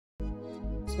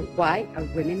So why are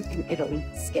women in Italy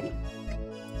skinny?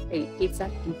 They eat pizza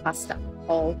and pasta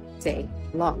all day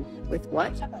long. With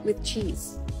what? With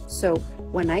cheese. So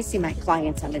when I see my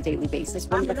clients on a daily basis,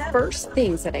 one of the first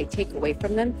things that I take away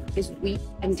from them is wheat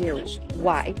and dairy.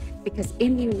 Why? Because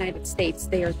in the United States,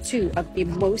 they are two of the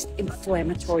most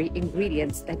inflammatory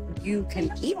ingredients that you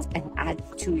can eat and add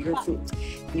to your food.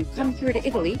 When you come here to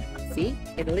Italy, see,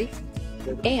 Italy,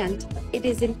 and it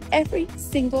is in every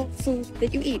single food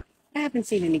that you eat. I haven't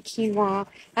seen any quinoa.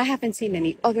 I haven't seen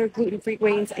any other gluten-free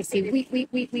grains. I see wheat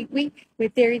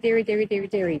with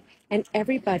dairy. And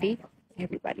everybody,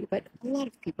 but a lot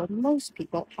of people, most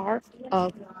people are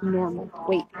of normal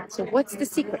weight. So what's the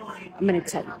secret? I'm going to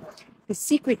tell you. The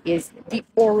secret is the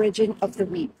origin of the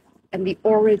wheat and the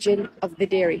origin of the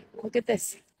dairy. Look at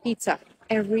this, pizza,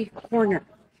 every corner.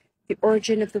 The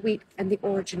origin of the wheat and the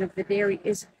origin of the dairy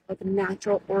is of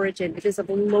natural origin. It is of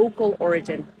local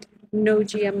origin. No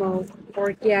GMO,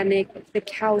 organic, the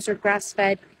cows are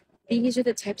grass-fed. These are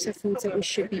the types of foods that we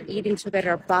should be eating so that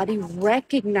our body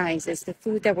recognizes the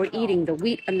food that we're eating, the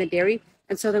wheat and the dairy,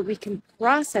 and so that we can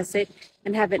process it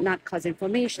and have it not cause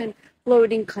inflammation,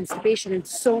 bloating, constipation, and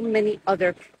so many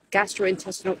other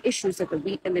gastrointestinal issues that the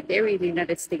wheat and the dairy in the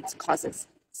United States causes.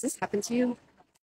 Does this happen to you?